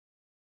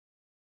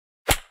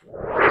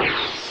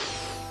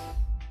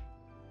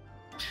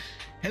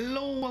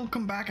Hello,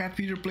 welcome back at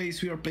Peter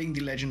Plays. We are playing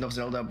The Legend of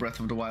Zelda Breath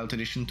of the Wild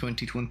Edition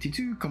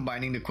 2022,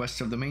 combining the quests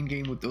of the main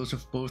game with those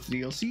of both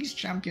DLCs,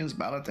 Champions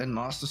Ballot and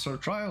Master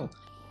Sword Trial.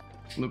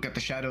 Look at the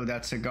shadow,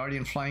 that's a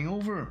guardian flying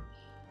over.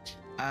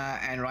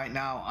 And right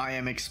now I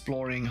am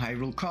exploring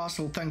Hyrule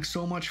Castle. Thanks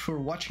so much for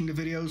watching the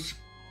videos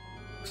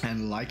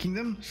and liking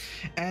them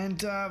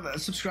and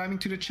subscribing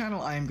to the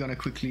channel. I am gonna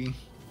quickly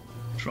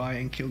try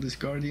and kill this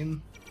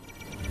guardian.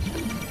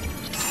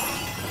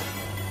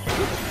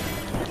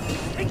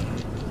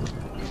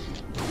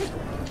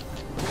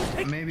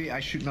 Maybe I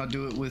should not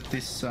do it with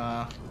this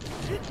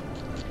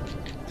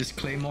this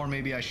claymore.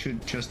 Maybe I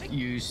should just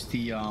use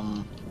the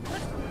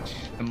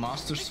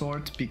master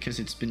sword because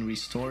it's been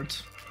restored.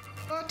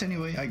 But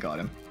anyway, I got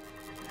him.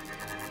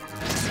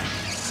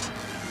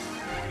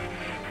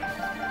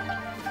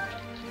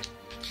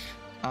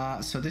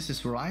 So this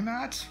is where I'm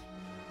at.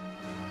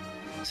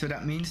 So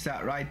that means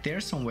that right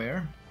there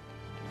somewhere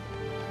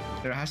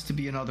there has to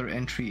be another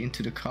entry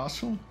into the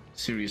castle.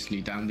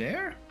 Seriously, down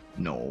there?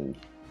 No.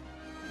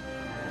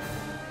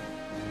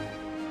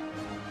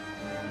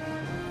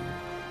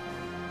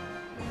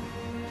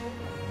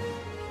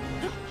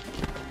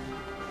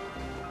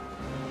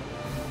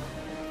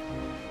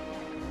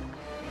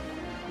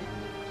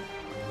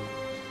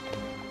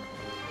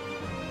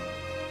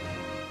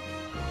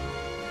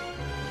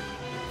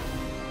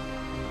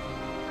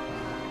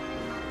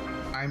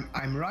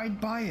 I'm right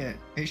by it.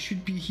 It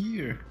should be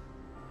here.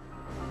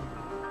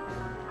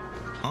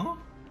 Huh?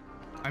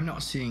 I'm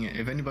not seeing it.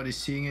 If anybody's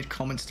seeing it,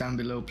 comments down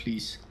below,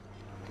 please.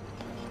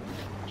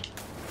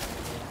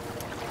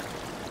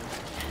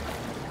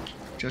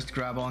 Just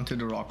grab onto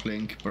the rock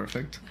link.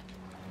 Perfect.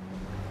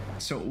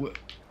 So,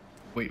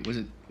 wait, was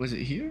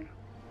it here?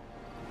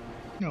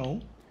 No.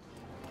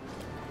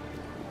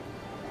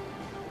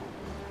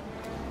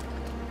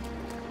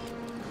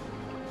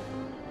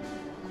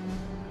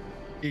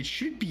 It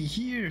should be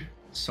here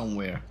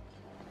somewhere.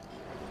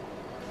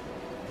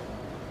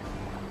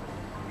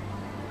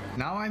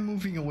 Now I'm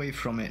moving away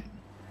from it.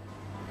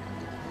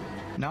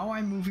 Now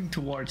I'm moving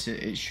towards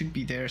it. It should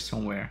be there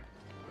somewhere.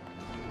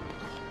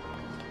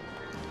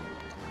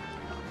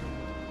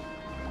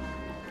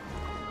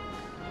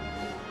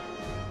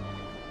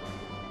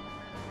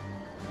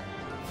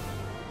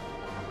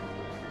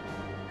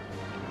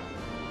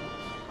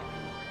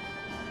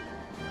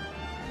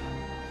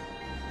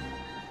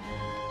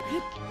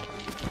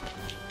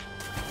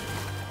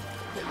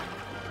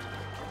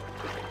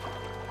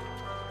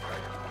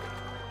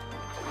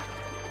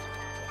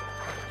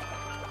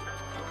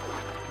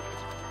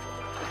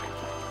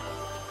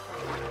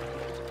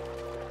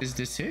 Is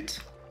this it?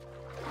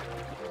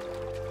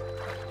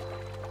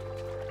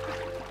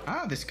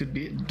 Ah, this could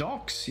be it.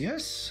 Docks,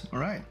 yes.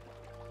 Alright.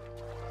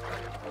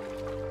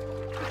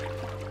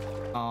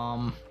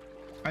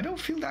 I don't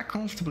feel that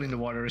comfortable in the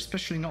water,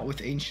 especially not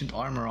with ancient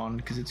armor on,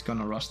 because it's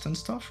gonna rust and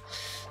stuff.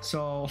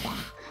 So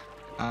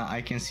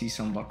I can see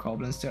some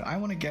bokoblins there. I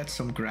want to get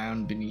some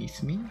ground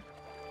beneath me.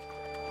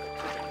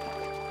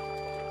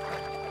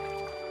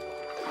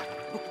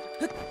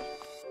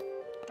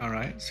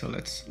 Alright, so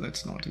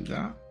let's not do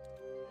that.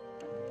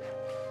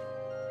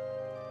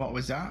 What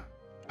was that?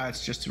 Ah,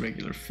 it's just a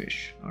regular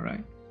fish.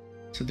 Alright.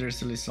 So there's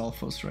the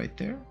Lysalphos right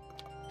there.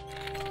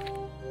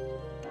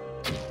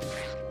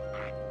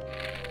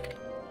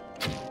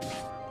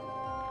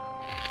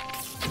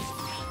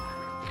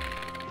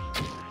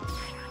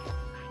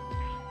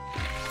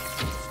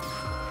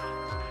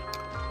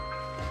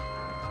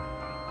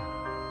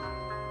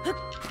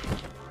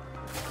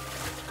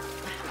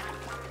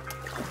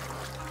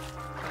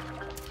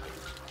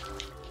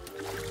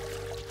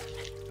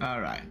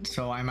 Alright,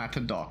 so I'm at the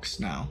docks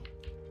now.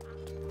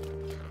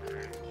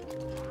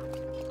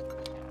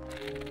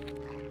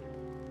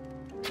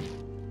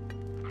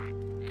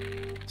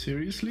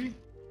 Seriously?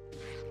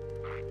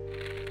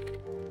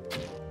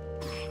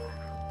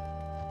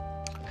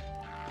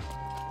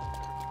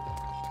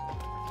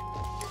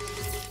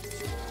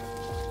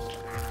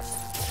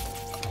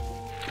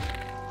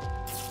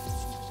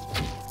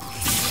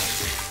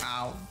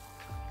 Ow.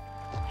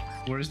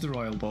 Where's the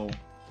royal bow?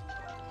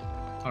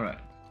 Alright.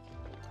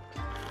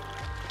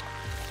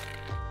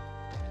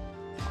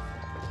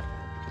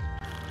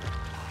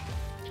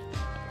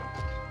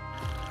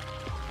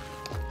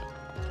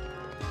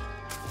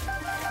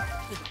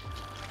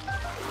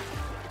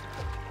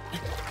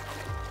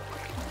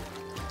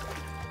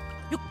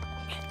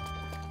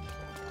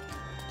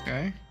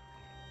 Okay.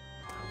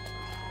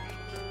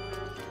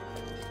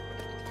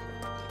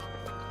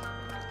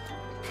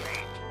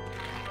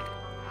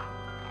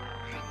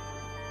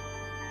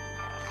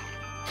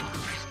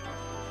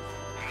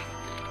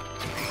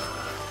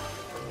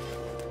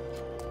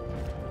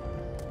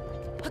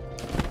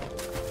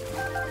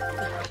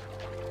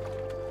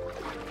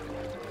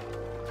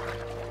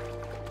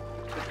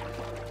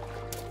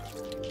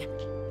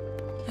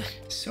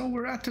 So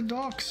we're at the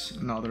docks.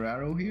 Another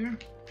arrow here.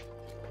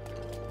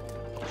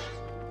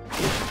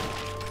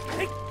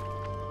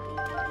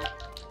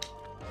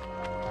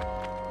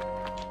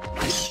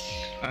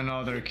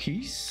 Another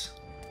keys.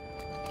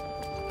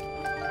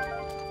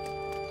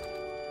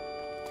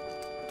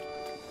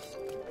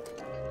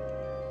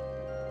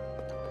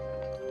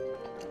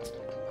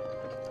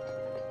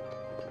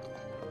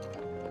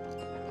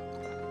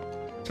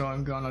 So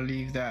I'm gonna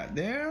leave that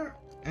there,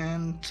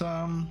 and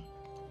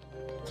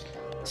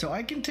so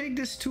I can take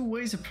this two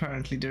ways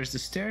apparently. There's the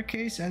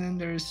staircase and then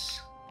there's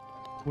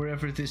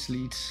wherever this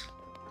leads.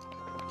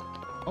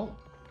 Oh.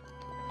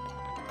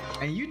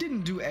 And you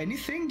didn't do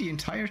anything the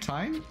entire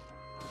time?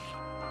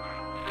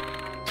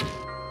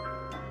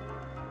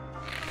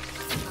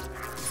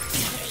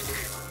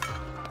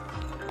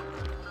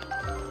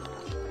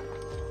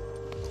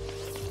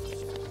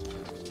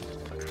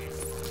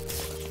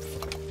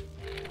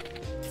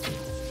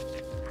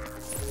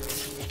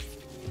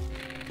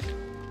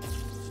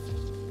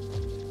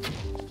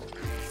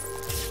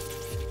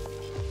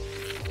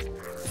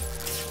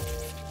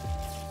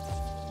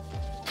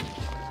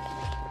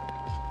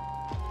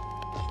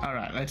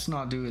 Alright, let's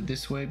not do it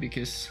this way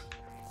because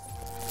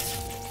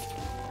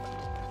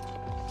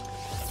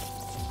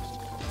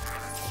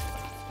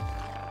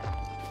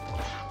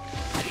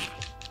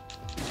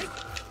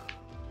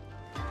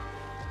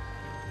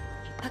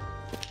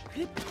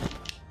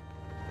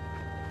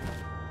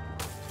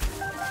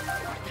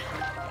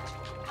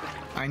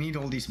I need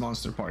all these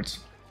monster parts,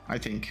 I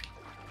think.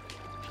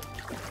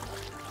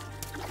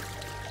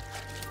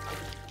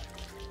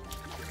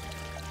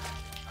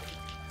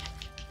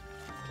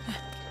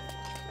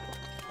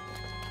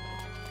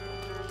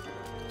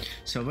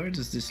 So where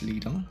does this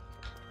lead on?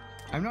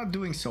 I'm not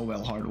doing so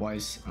well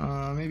hard-wise.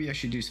 Maybe I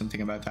should do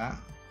something about that.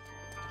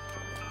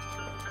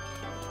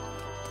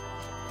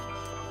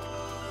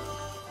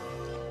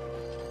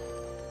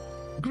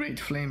 Great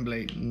flame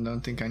blade.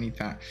 Don't think I need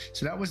that.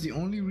 So that was the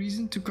only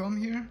reason to come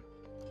here?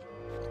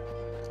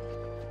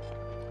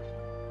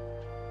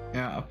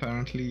 Yeah,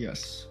 apparently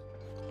yes.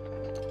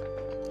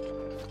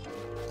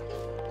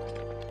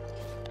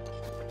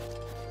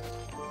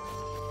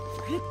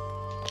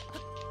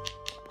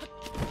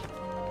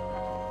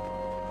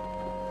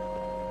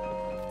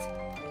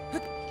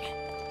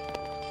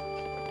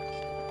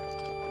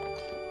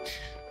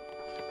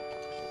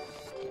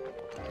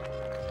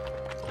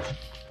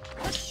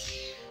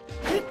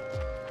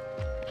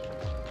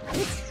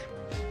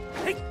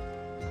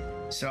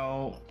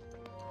 So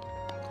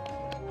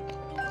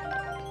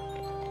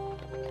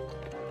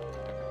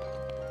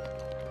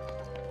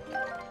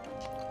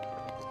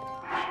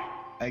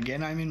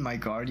again, I'm in my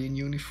guardian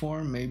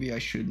uniform. Maybe I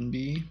shouldn't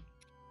be.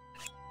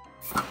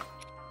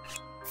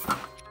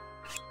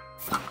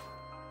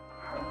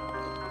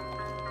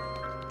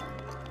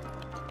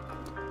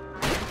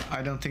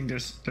 I don't think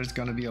there's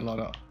gonna be a lot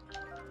of.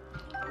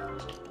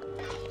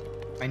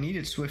 I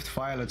needed swift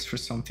violets for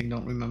something.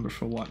 Don't remember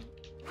for what.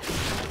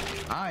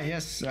 Ah,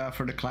 yes,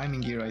 for the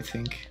climbing gear, I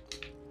think.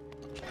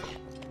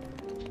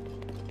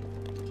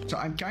 So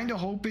I'm kind of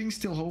hoping,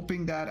 still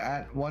hoping that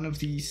at one of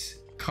these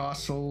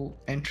castle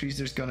entries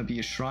there's gonna be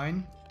a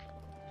shrine.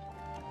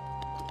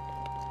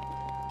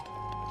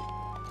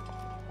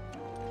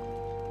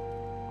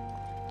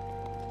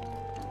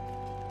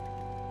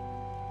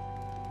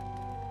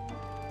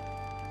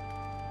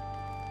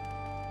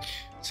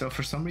 So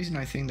for some reason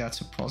I think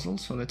that's a puzzle,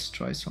 so let's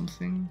try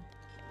something.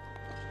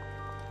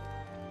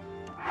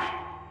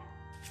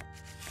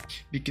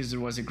 Because there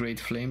was a great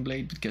flame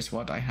blade, but guess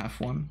what? I have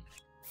one.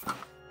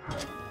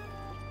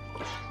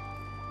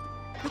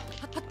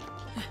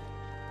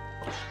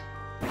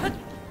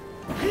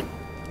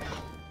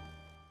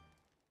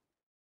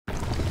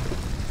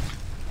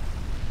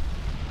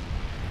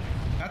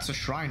 That's a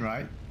shrine,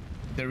 right?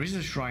 There is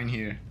a shrine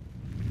here.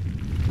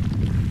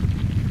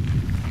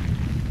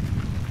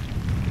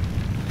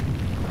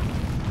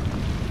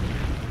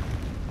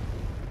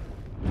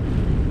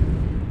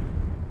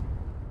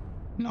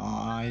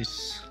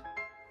 Nice.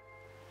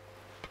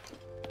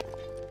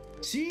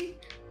 See,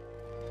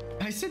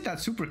 I said that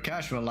super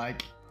casual.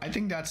 Like, I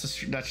think that's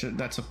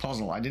a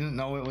puzzle. I didn't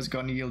know it was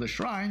going to yield a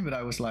shrine, but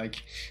I was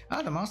like,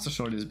 ah, the master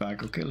sword is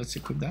back. Okay, let's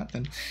equip that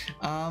then.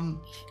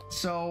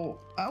 So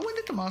when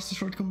did the master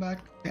sword come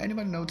back?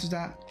 Anybody notice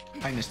that?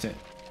 I missed it.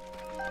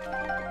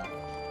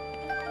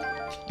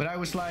 But I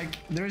was like,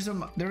 there is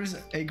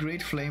a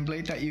great flame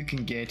blade that you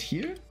can get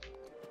here.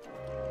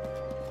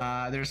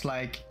 There's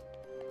like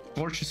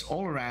torches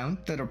all around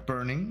that are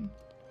burning.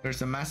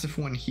 There's a massive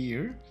one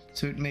here,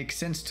 so it makes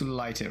sense to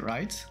light it,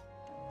 right?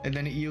 And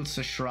then it yields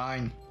a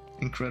shrine.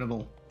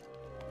 Incredible.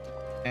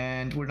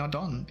 And we're not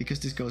done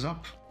because this goes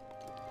up.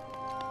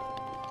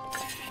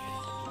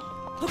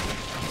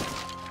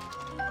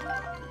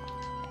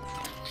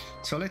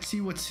 So let's see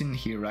what's in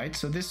here, right?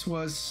 So this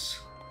was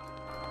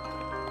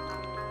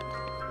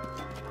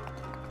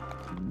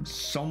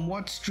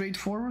somewhat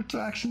straightforward to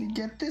actually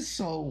get this.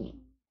 So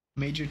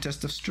major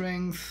test of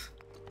strength.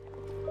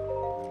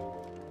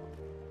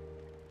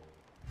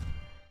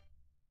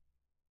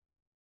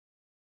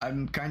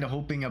 I'm kind of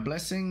hoping a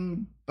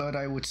blessing, but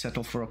I would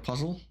settle for a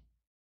puzzle.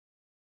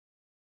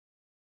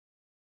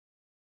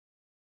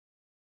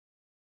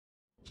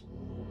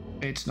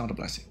 It's not a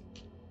blessing.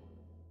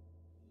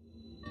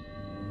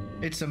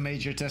 It's a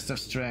major test of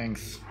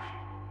strength.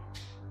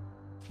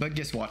 But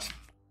guess what?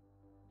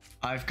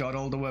 I've got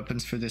all the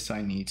weapons for this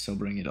I need, so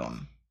bring it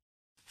on.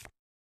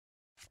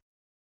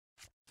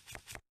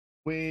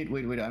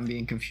 Wait, I'm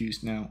being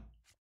confused now.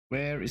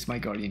 Where is my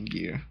guardian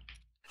gear?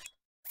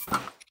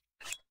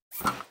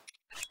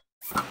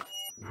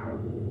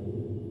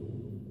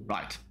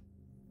 Right.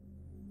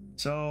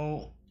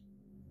 So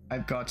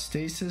I've got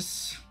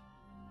stasis.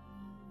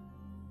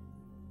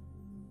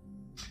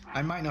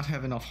 I might not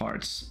have enough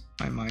hearts.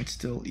 I might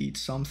still eat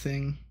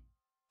something.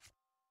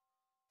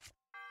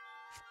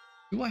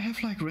 Do I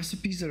have like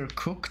recipes that are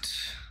cooked?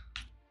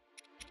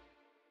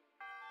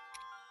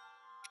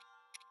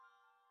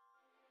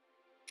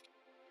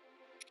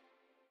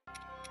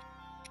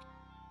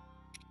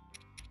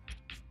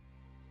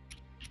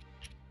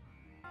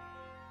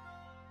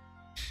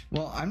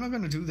 Well, I'm not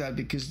gonna do that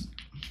because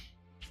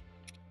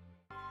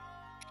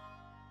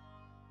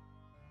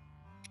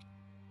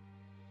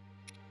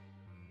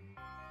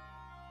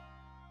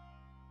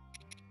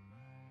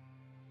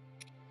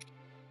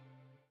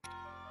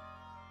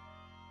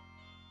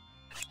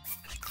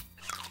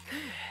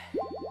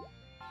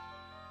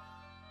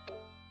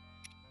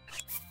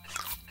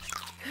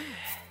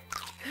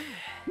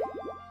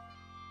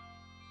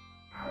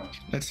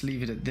let's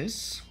leave it at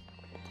this.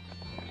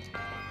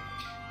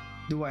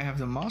 Do I have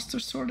the Master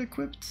Sword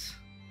equipped?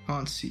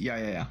 Can't see.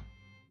 Yeah.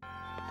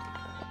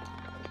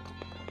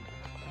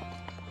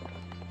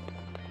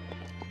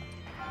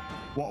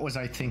 What was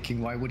I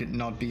thinking? Why would it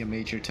not be a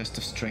major test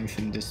of strength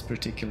in this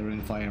particular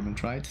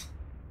environment, right?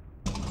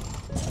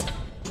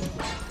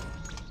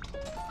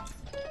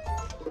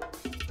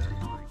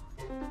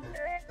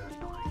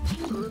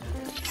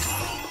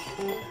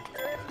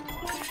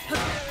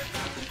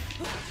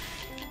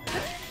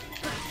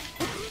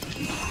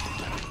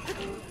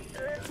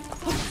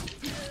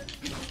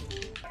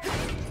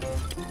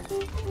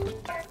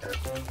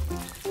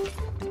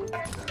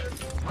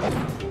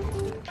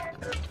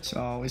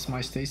 So, is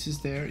my stasis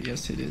there?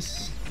 Yes, it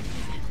is.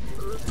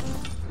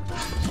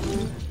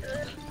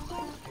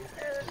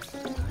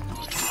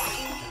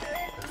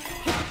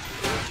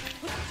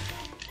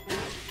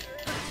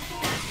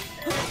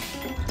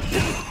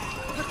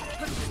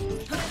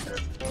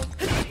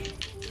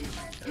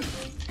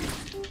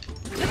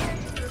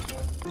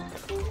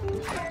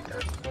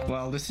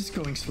 Well, this is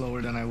going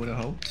slower than I would have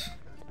hoped.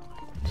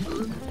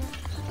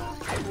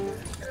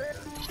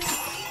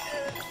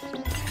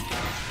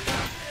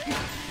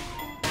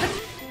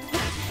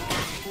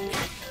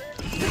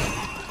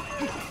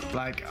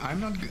 Like, I'm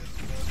not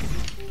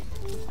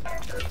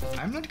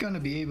gonna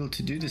be able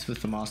to do this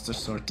with the Master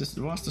Sword.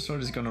 The Master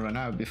Sword is gonna run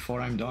out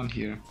before I'm done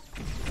here.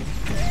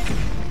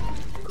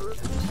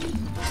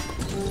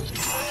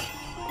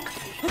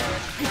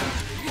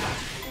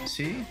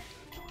 See?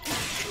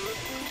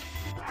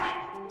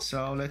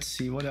 So let's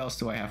see, what else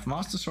do I have?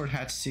 Master Sword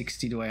had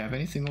 60. Do I have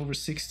anything over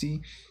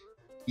 60?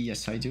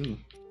 Yes, I do.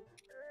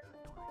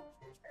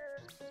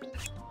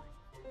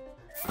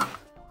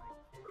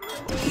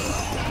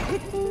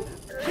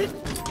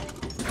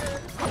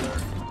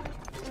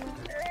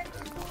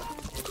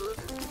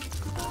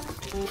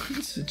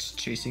 It's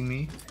chasing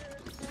me.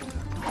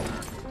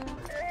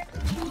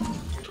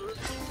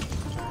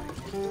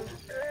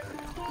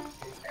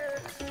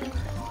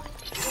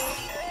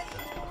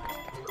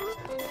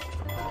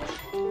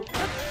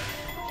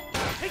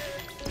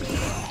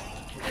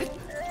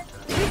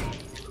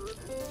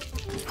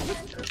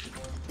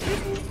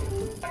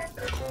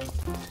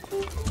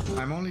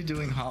 I'm only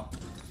doing hop.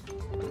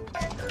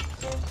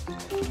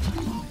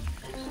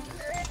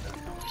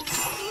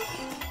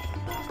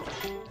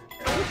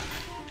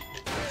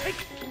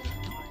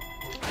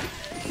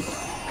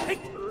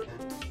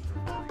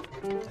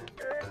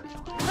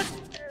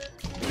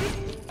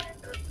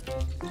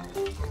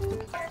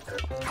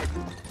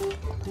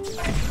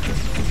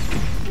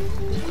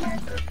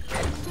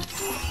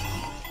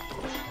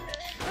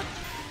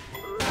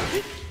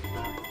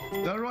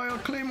 The Royal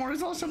Claymore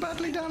is also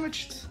badly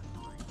damaged.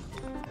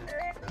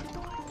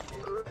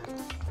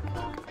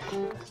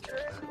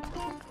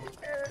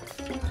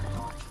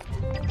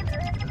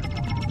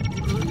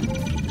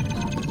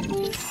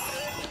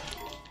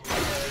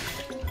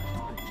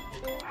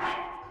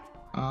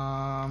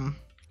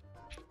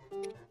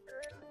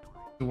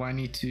 Do I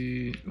need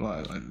to?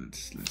 Well,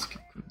 let's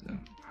keep with that.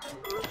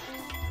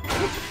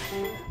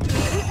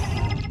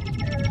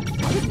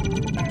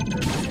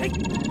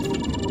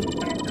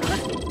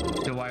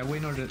 Do I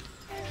win or the?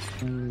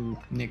 Ooh,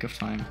 nick of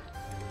time.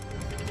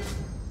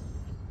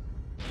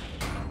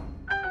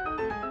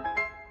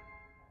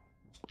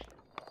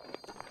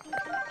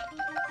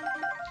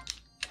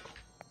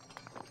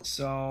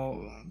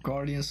 So,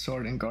 Guardian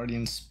Sword and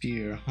Guardian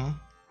Spear, huh?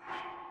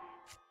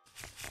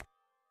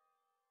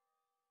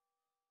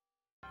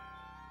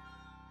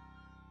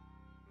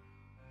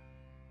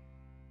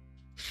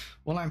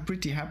 Well, I'm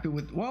pretty happy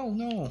with... Well,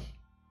 no.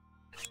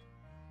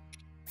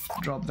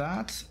 Drop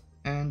that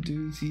and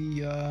do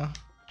the...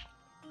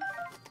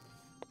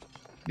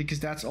 Because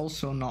that's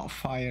also not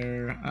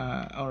fire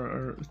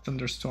or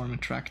thunderstorm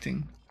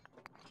attracting.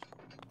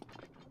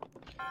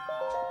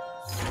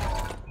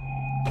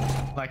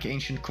 Like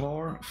Ancient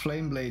Core,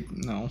 Flame Blade,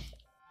 no.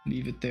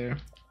 Leave it there.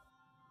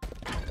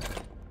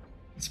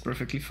 It's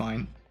perfectly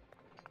fine.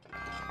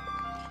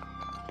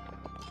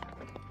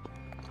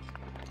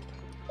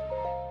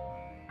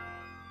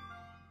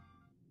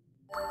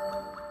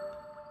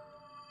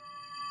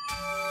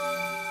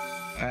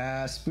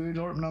 Spirit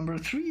orb number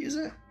 3, is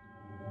it?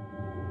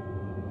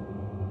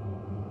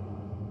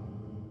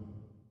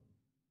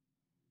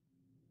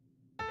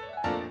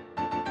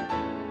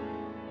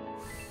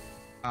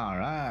 All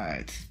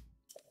right.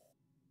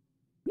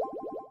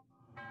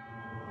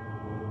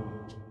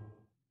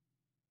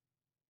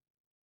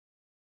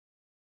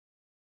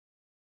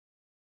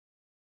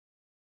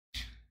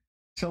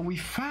 So we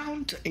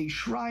found a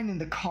shrine in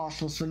the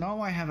castle, so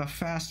now I have a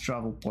fast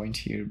travel point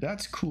here.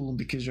 That's cool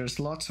because there's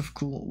lots of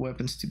cool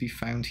weapons to be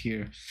found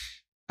here.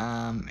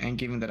 And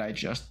given that I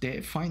just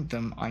did find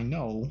them, I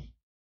know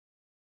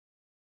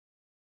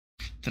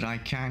that I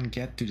can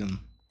get to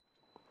them.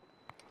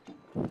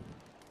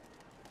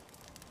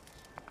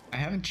 I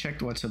haven't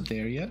checked what's up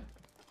there yet.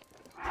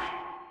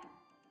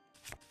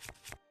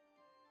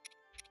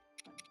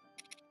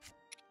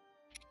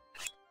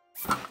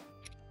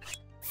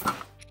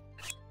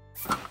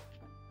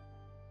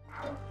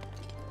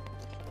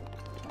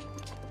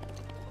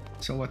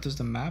 So what does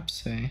the map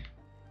say?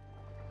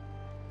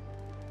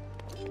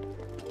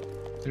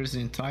 There's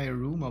an entire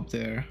room up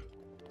there.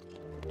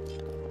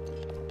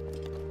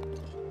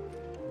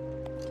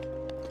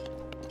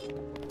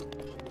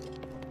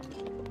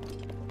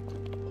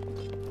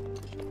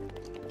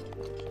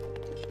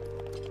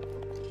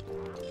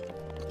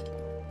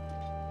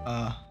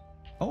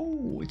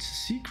 Oh, it's a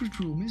secret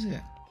room, is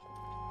it?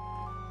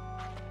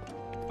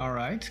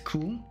 Alright,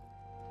 cool.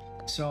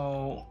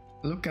 So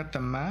look at the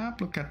map,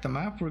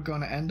 we're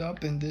gonna end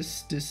up in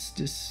this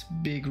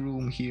big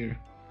room here.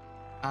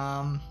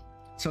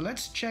 So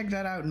let's check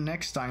that out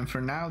next time. For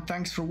now,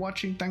 thanks for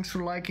watching, thanks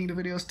for liking the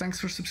videos, thanks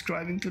for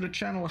subscribing to the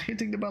channel,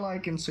 hitting the bell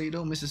icon so you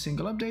don't miss a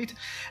single update,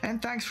 and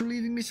thanks for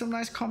leaving me some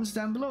nice comments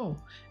down below.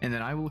 And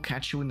then I will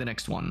catch you in the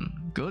next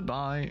one.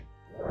 Goodbye.